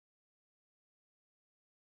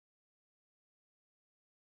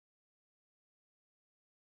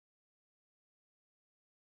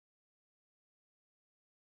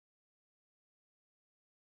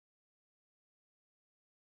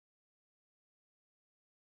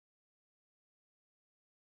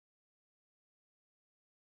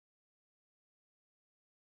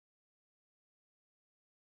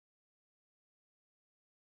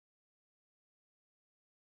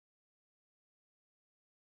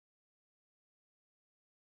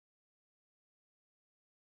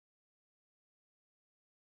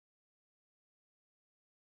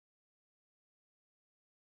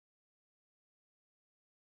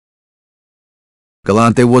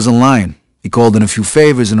Scaletta wasn't lying. He called in a few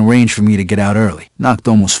favors and arranged for me to get out early. Knocked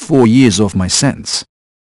almost 4 years off my sentence.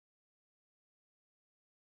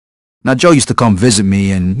 Now, Joe used to come visit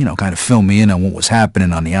me and, kind of fill me in on what was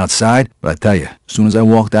happening on the outside. But I tell you, as soon as I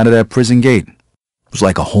walked out of that prison gate, it was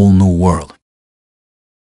like a whole new world.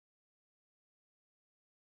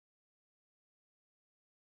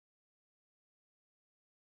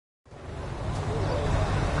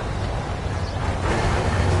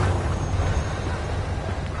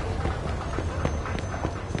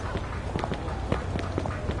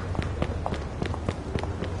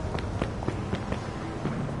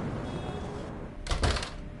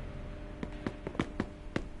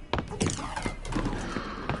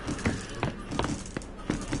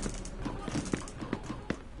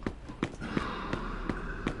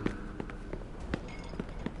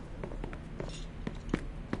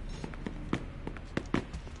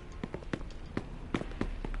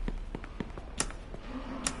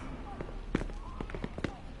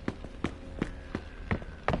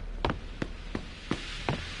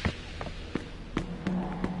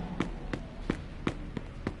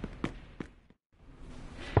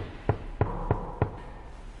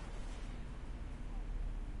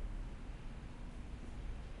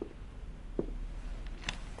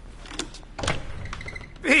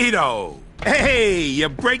 Vito! Hey, you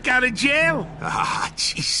break out of jail? Ah,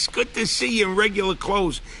 jeez, good to see you in regular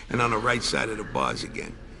clothes and on the right side of the bars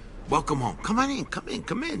again. Welcome home. Come on in, come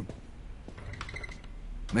in.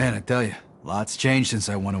 Man, I tell you, lots changed since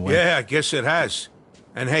I went away. Yeah, I guess it has.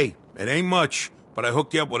 And hey, it ain't much, but I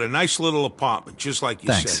hooked you up with a nice little apartment, just like you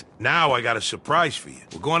Thanks. said. Now I got a surprise for you.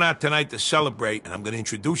 We're going out tonight to celebrate, and I'm going to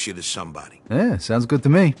introduce you to somebody. Yeah, sounds good to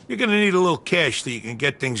me. You're going to need a little cash so you can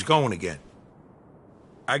get things going again.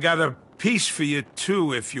 I got a piece for you,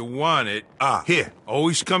 too, if you want it. Ah, here.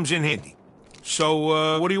 Always comes in handy.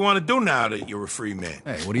 So, what do you want to do now that you're a free man?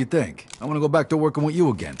 Hey, what do you think? I want to go back to working with you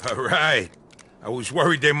again. All right. I was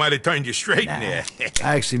worried they might have turned you straight in there.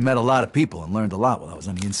 I actually met a lot of people and learned a lot while I was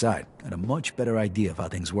on the inside. I had a much better idea of how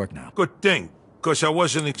things work now. Good thing, because I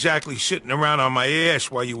wasn't exactly sitting around on my ass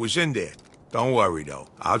while you was in there. Don't worry, though.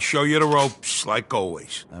 I'll show you the ropes, like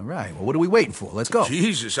always. All right, well, what are we waiting for? Let's go.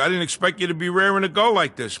 Jesus, I didn't expect you to be raring to go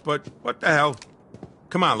like this, but what the hell?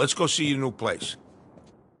 Come on, let's go see your new place.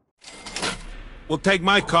 We'll take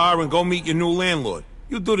my car and go meet your new landlord.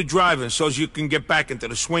 You do the driving so you can get back into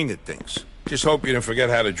the swing of things. Just hope you didn't forget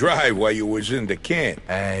how to drive while you was in the camp.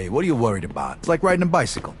 Hey, what are you worried about? It's like riding a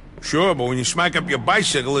bicycle. Sure, but when you smack up your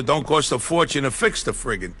bicycle, it don't cost a fortune to fix the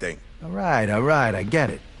friggin' thing. All right, I get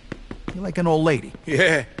it. You're like an old lady.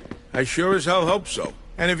 Yeah, I sure as hell hope so.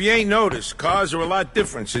 And if you ain't noticed, cars are a lot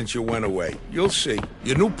different since you went away. You'll see.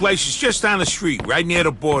 Your new place is just down the street, right near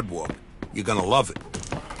the boardwalk. You're gonna love it.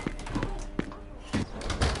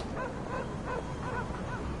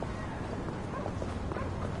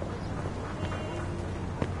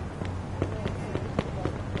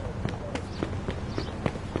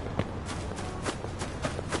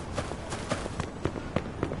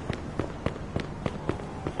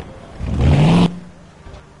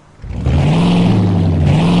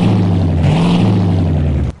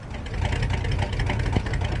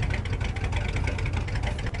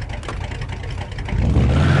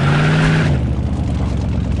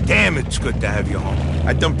 It's good to have you home.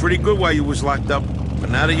 I done pretty good while you was locked up, but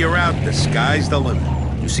now that you're out, the sky's the limit.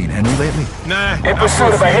 You seen Henry lately? Nah. In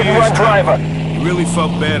pursuit of a hit-and-run driver. He really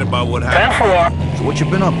felt bad about what happened. 10-4. So what you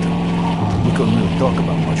been up to? We couldn't really talk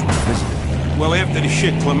about much when you visited. Well, after the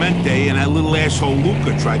shit Clemente and that little asshole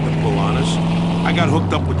Luca tried to pull on us, I got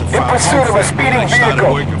hooked up with the In pursuit of a speeding I started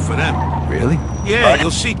vehicle. working for them. Really? Yeah,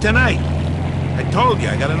 you'll see tonight. I told you,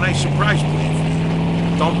 I got a nice surprise plan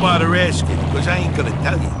for you. Don't bother asking, because I ain't gonna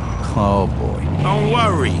tell you. Oh, boy. Don't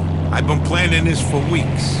worry. I've been planning this for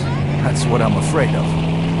weeks. That's what I'm afraid of.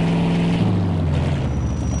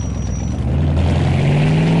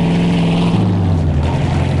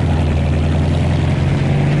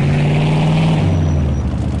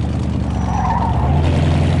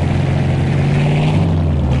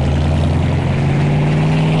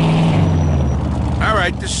 All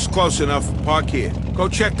right, this is close enough. Park here. Go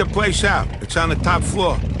check the place out. It's on the top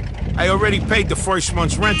floor. I already paid the first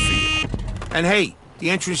month's rent for you. And hey, the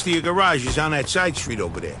entrance to your garage is on that side street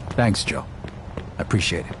over there. Thanks, Joe. I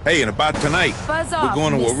appreciate it. Hey, and about tonight, we're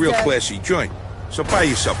going to a real classy joint. So buy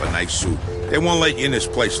yourself a nice suit. They won't let you in this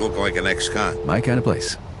place looking like an ex-con. My kind of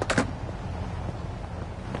place.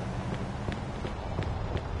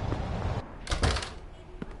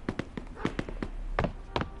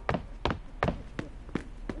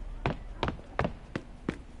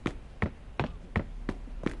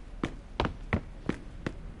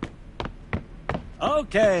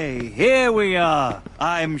 Okay, here we are.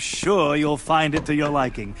 I'm sure you'll find it to your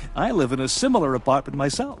liking. I live in a similar apartment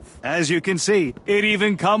myself. As you can see, it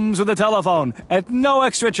even comes with a telephone at no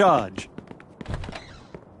extra charge.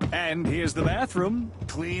 And here's the bathroom,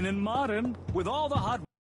 clean and modern, with all the hot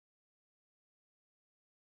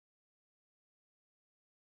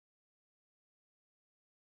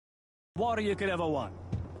water you could ever want.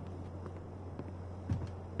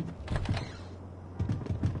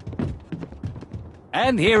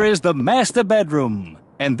 And here is the master bedroom.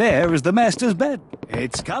 And there is the master's bed.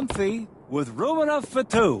 It's comfy, with room enough for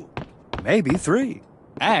 2, maybe 3.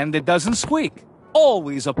 And it doesn't squeak.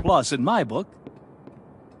 Always a plus in my book.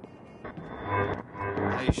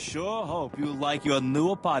 I sure hope you like your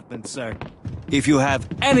new apartment, sir. If you have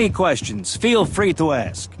any questions, feel free to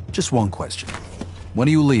ask. Just one question. When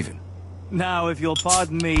are you leaving? Now, if you'll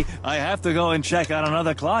pardon me, I have to go and check on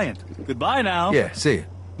another client. Goodbye now. Yeah, see you.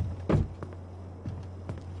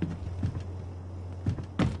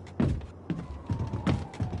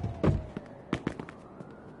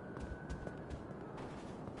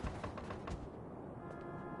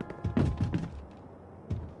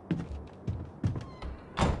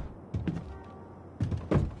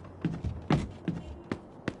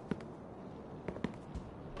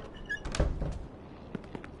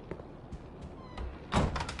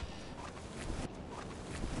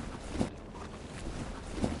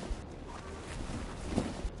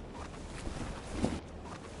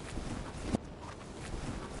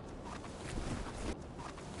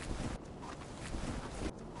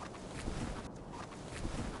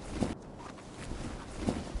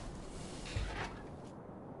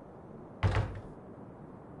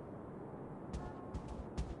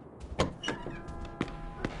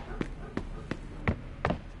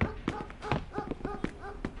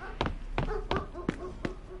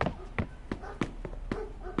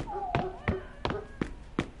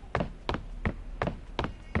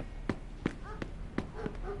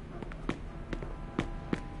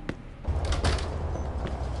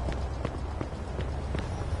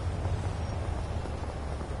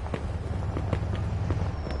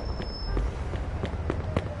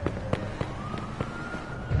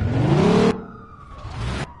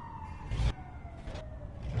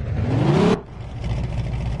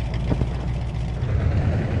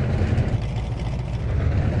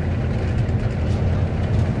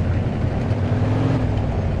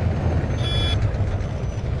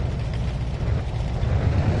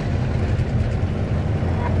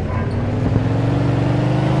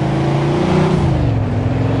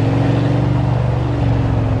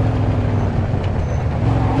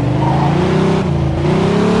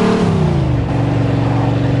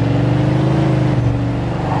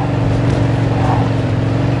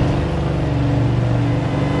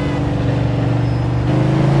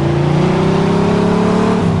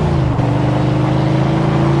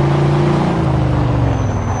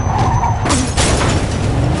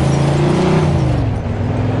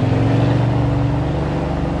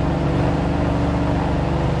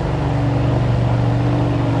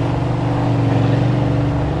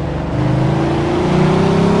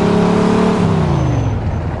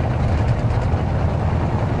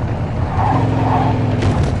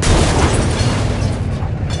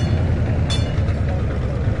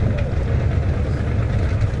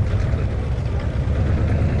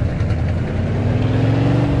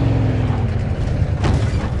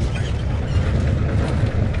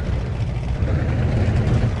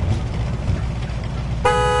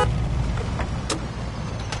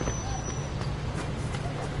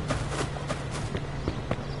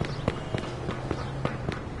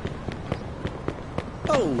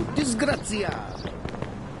 Oh, disgrazia!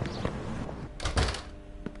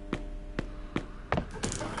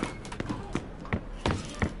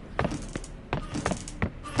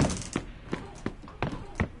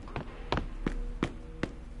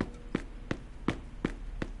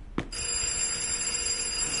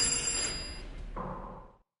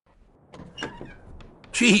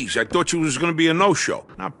 Jeez, I thought you was gonna be a no-show.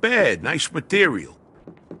 Not bad, nice material.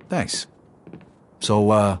 Thanks.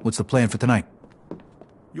 So, what's the plan for tonight?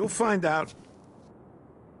 You'll find out.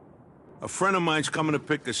 A friend of mine's coming to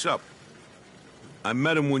pick us up. I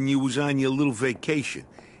met him when you was on your little vacation.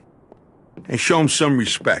 And show him some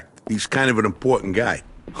respect. He's kind of an important guy.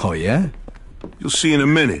 Oh, yeah? You'll see in a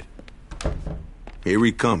minute. Here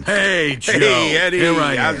he comes. Hey, Joe. Hey, Eddie. Here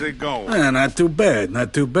I am. How's it going? Not too bad,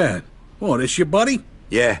 not too bad. Oh, this your buddy?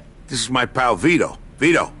 Yeah, this is my pal Vito.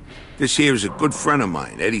 Vito, this here is a good friend of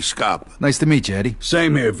mine, Eddie Scaletta. Nice to meet you, Eddie.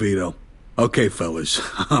 Same here, Vito. Okay, fellas,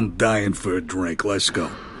 I'm dying for a drink. Let's go.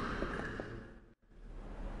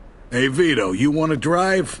 Hey, Vito, you want to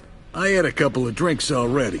drive? I had a couple of drinks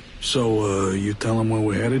already. So, you tell him where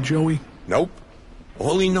we're headed, Joey? Nope.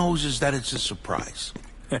 All he knows is that it's a surprise.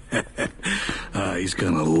 He's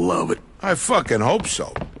gonna love it. I fucking hope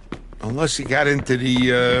so. Unless he got into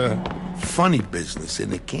the, funny business in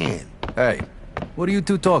the can. Hey, what are you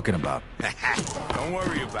two talking about? Don't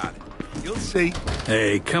worry about it. You'll see.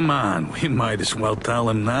 Hey, come on. We might as well tell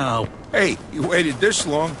him now. Hey, you waited this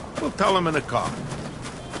long. We'll tell him in the car.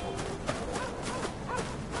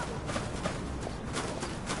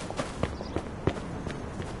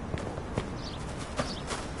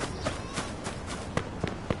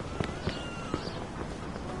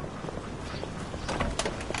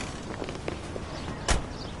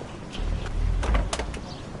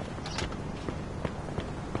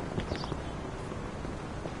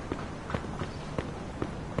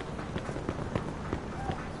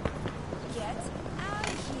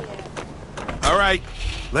 All right,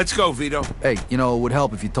 let's go, Vito. Hey, you know, it would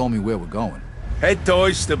help if you told me where we're going. Head to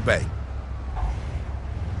Oyster Bay.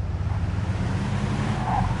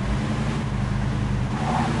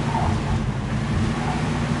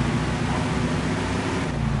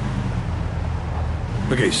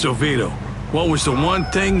 Okay, so Vito, what was the one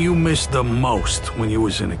thing you missed the most when you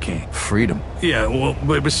was in the can? Freedom. Yeah, well,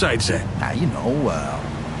 but besides that. You know,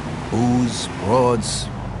 booze, broads,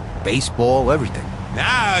 baseball, everything.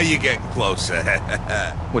 Now you're getting closer.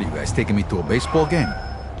 What are you guys taking me to a baseball game?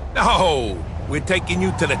 No, we're taking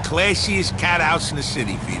you to the classiest cat house in the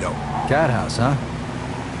city, Vito. Cat house, huh?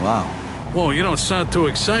 Wow. Whoa, you don't sound too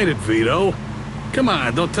excited, Vito. Come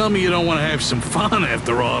on, don't tell me you don't want to have some fun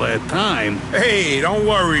after all that time. Hey, don't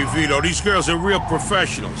worry, Vito. These girls are real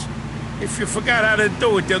professionals. If you forgot how to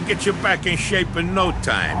do it, they'll get you back in shape in no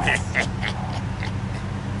time.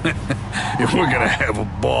 We're gonna have a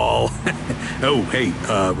ball. Oh, hey,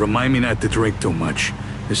 remind me not to drink too much.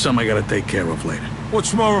 There's something I gotta take care of later.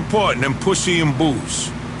 What's more important than pussy and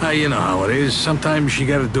booze? You know how it is. Sometimes you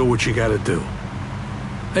gotta do what you gotta do.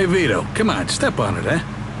 Hey, Vito, come on, step on it, huh?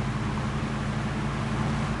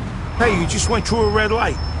 Hey, you just went through a red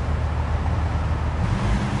light.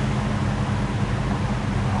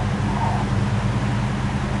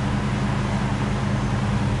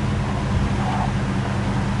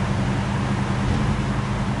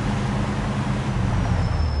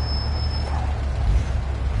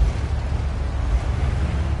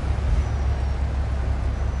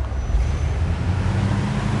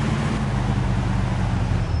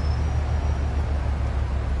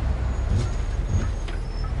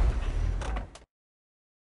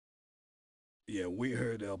 Yeah, we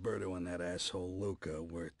heard Alberto and that asshole Luca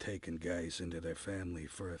were taking guys into their family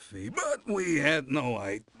for a fee, but we had no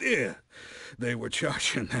idea they were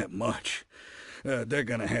charging that much. They're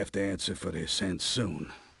gonna have to answer for their sins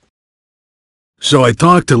soon. So I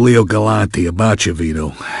talked to Leo Galante about you,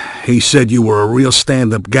 Vito. He said you were a real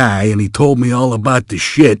stand-up guy, and he told me all about the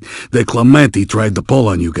shit that Clemente tried to pull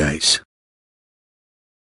on you guys.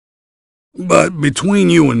 But between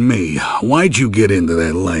you and me, why'd you get into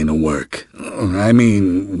that line of work? I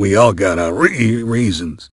mean, we all got our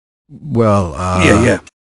reasons. Well, Yeah.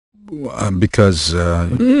 Because,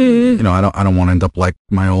 you know, I don't want to end up like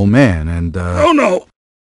my old man, and, Oh, no.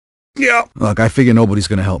 Yeah. Look, I figure nobody's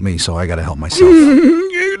gonna help me, so I gotta help myself.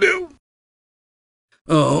 You do.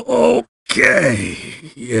 Oh, okay.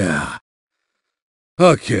 Yeah.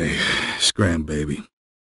 Okay, scram, baby.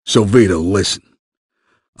 So, Vito, listen.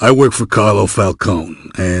 I work for Carlo Falcone,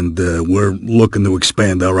 and we're looking to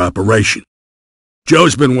expand our operation.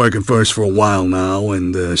 Joe's been working for us for a while now,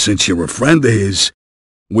 and since you're a friend of his,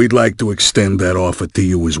 we'd like to extend that offer to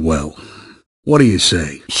you as well. What do you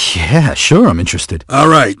say? Yeah, sure, I'm interested. All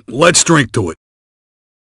right, let's drink to it.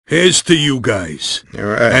 Here's to you guys, All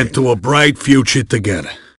right. and to a bright future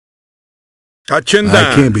together. Touching I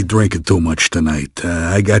down. can't be drinking too much tonight.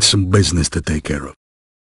 I got some business to take care of.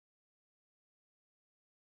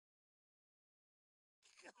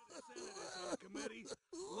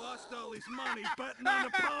 Lost all his money betting on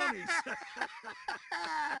the ponies.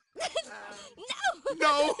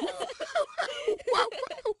 No.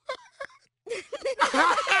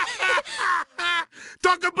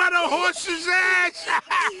 Talk about a horse's ass.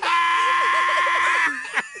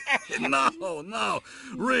 No,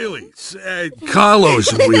 really.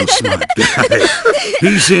 Carlo's a real smart guy.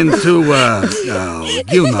 He's into,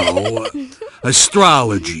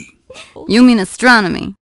 astrology. You mean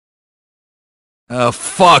astronomy?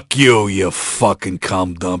 Fuck you, you fucking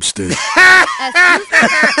cum dumpster.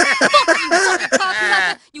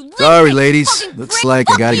 Sorry, ladies. Looks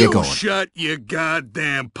like I gotta get going. Shut your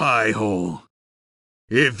goddamn pie hole.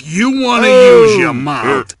 If you want to use your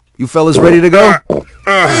mouth, You fellas ready to go?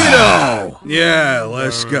 Vito! Yeah,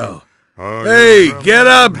 let's go. Hey, get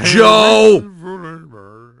up, Joe!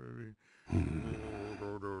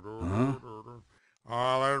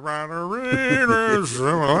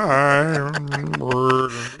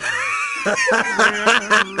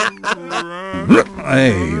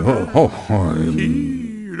 Hey,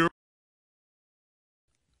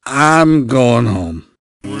 I'm going home.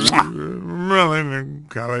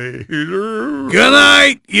 Good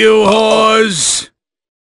night, you whores!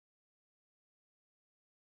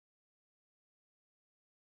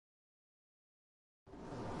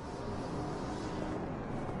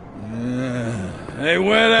 Hey,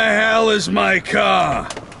 where the hell is my car?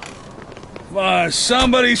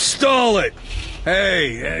 Somebody stole it.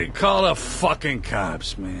 Hey, call the fucking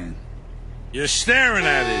cops, man. You're staring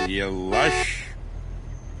at it, you lush.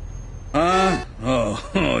 Huh?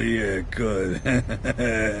 Oh, yeah, good.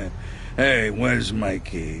 Hey, where's my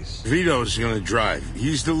keys? Vito's gonna drive.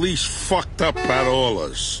 He's the least fucked up out of all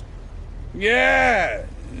us. Yeah,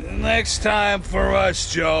 next time for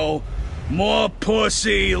us, Joe. More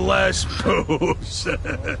pussy, less booze.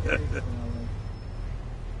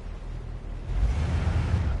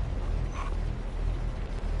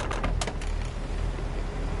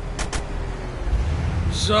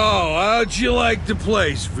 So, how'd you like the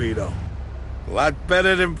place, Vito? A lot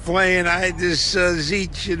better than playing hide this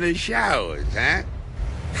Zeech in the showers, huh?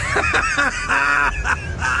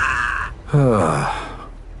 Oh,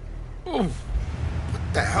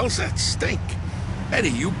 what the hell's that stink?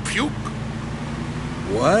 Eddie, you puke?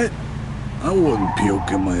 What? I wouldn't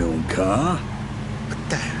puke in my own car. What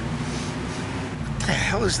the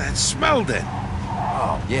hell is that smell then?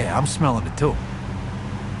 Oh, yeah, I'm smelling it too.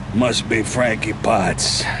 Must be Frankie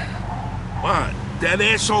Potts. What? That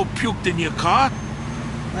asshole puked in your car?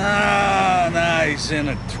 Nah, he's in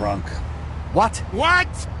a trunk. What?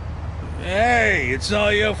 What? Hey, it's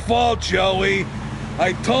all your fault, Joey.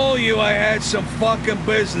 I told you I had some fucking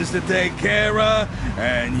business to take care of,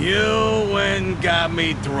 and you went and got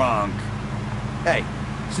me drunk. Hey,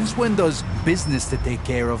 since when does business to take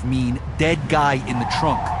care of mean dead guy in the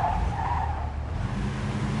trunk?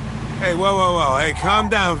 Hey, whoa. Hey, calm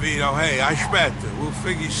down, Vito. Hey, aspetta. We'll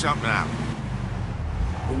figure something out.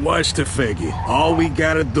 What's to figure? All we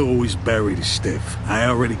gotta do is bury the stiff. I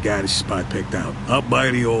already got his spot picked out, up by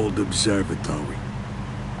the old observatory.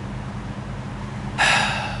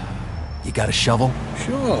 You got a shovel?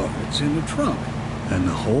 Sure, it's in the trunk. And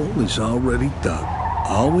the hole is already dug.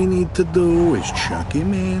 All we need to do is chuck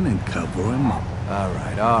him in and cover him up. All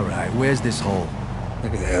right. Where's this hole?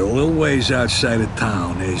 A little ways outside of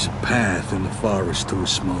town, there's a path in the forest to a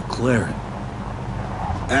small clearing.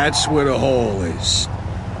 That's where the hole is.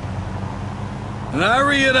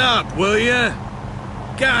 Hurry it up, will ya?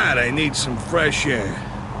 God, I need some fresh air.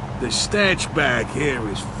 The stench back here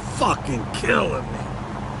is fucking killing me.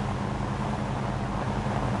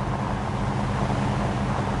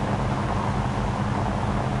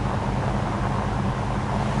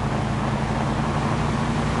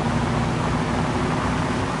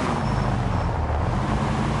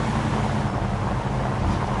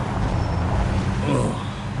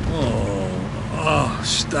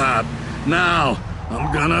 Stop. Now,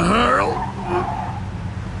 I'm gonna hurl.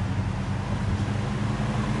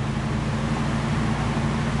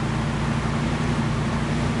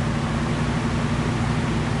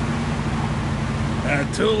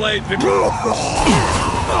 Too late,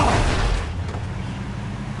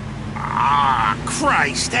 Ah,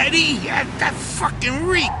 Christ, Eddie. That fucking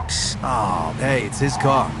reeks. Oh, hey, it's his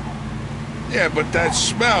car. Yeah, but that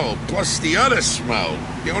smell, plus the other smell.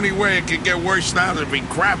 The only way it could get worse now is if he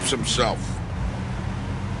craps himself.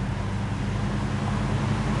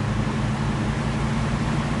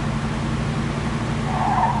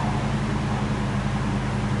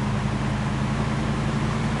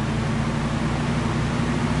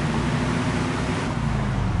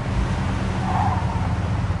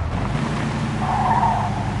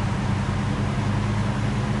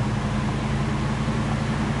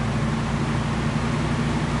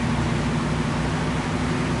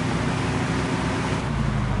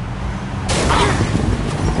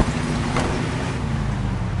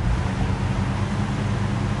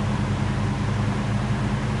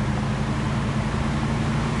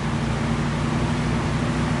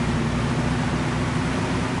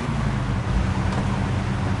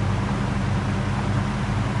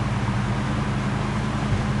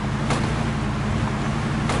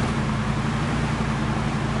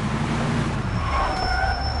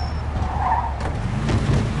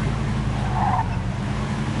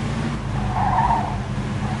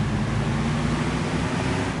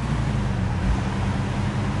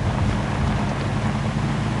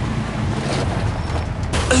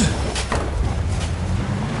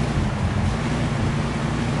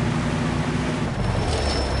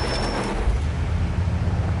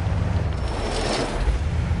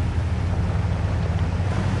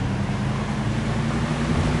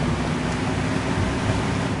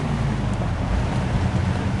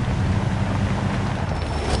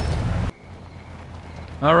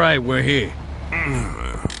 All right, we're here.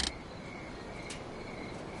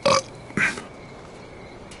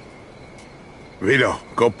 Vito,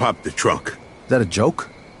 go pop the trunk. Is that a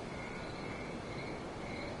joke?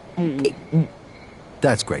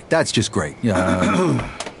 That's great. That's just great. Yeah.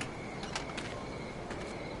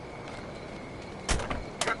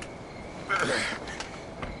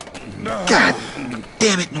 God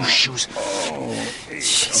damn it, no shoes.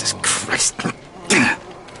 Jesus Christ.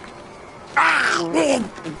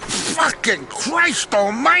 Fucking Christ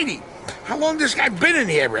almighty. How long this guy been in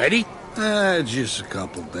here, Eddie? Just a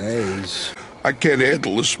couple days. I can't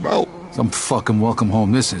handle the smell. Some fucking welcome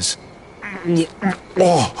home this is.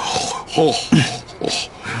 Whoa!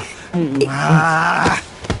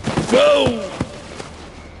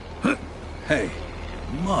 Hey,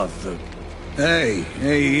 mother... Hey,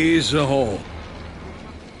 here's a hole.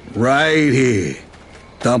 Right here.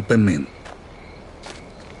 Dump him in.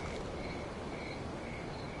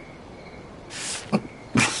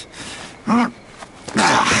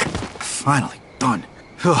 Finally done.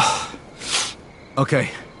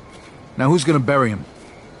 Okay. Now who's gonna bury him?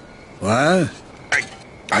 What?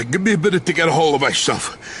 Give me a minute to get a hold of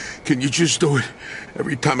myself. Can you just do it?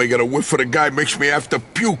 Every time I get a whiff of the guy makes me have to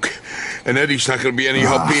puke. And Eddie's not gonna be any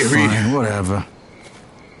help here Fine, either. whatever.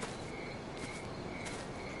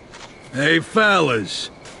 Hey,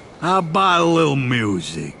 fellas. How about a little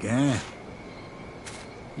music, eh?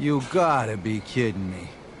 You gotta be kidding me.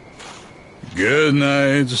 Good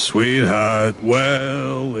night, sweetheart.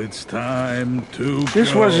 Well, it's time to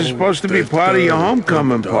This wasn't supposed to be part of your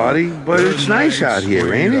homecoming party, but it's nice out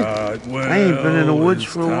here, ain't it? I ain't been in the woods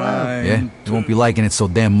for a while. Yeah? You won't be liking it so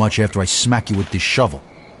damn much after I smack you with this shovel.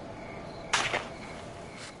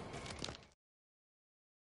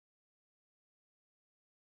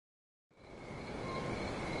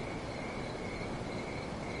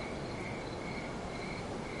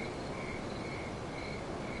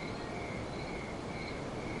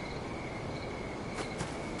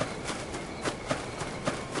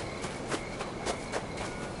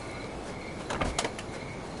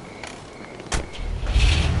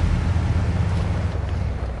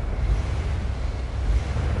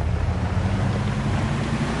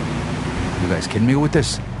 You guys kidding me with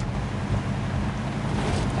this?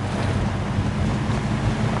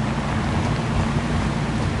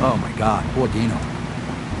 Oh my God, poor Dino.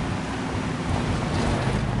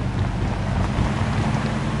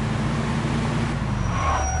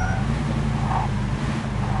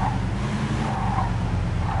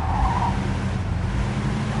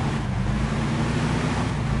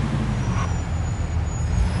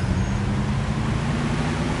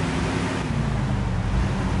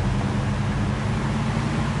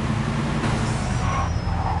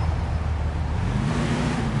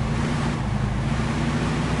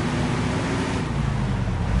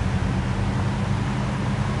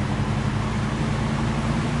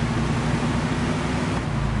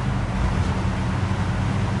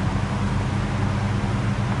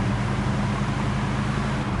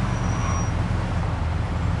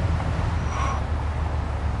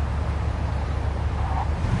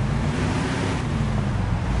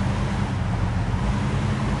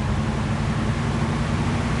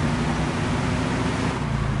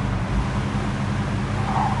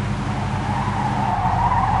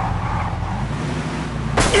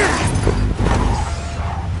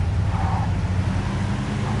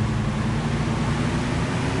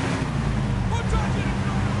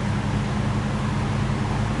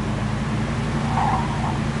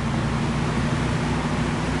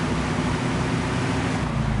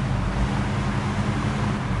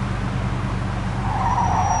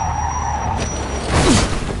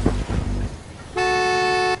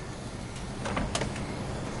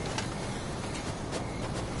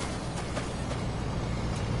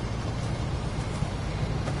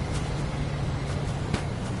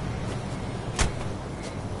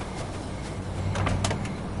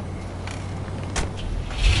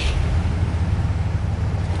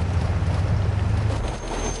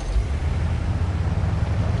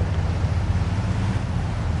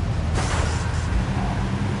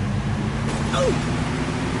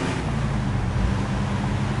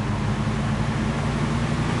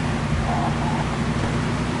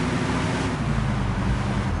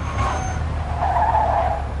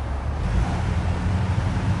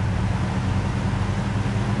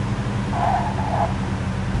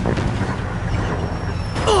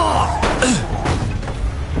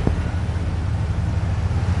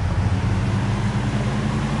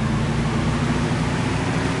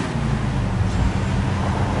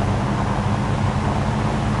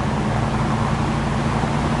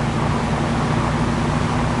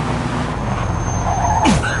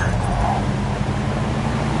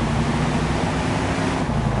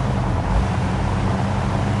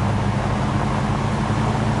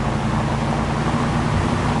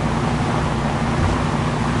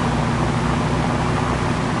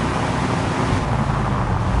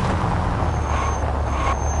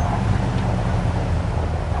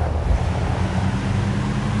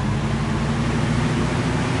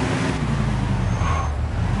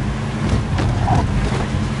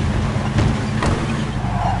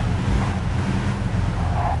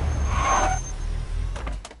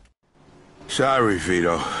 Sorry,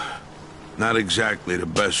 Vito. Not exactly the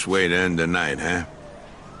best way to end the night, huh?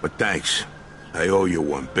 But thanks. I owe you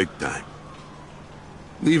one, big time.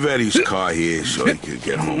 Leave Eddie's car here so he could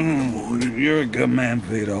get home in the morning. You're a good man,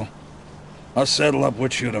 Vito. I'll settle up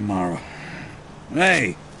with you tomorrow.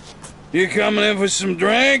 Hey, you coming in for some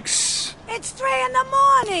drinks? It's 3 in the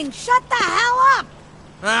morning. Shut the hell up.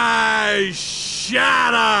 Hey,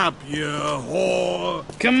 shut up, you whore.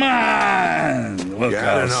 Come on. Look Got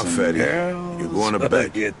out, enough, some Eddie. girls. You're going to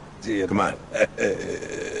bed. Get Come on.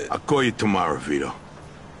 I'll call you tomorrow, Vito.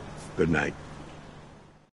 Good night.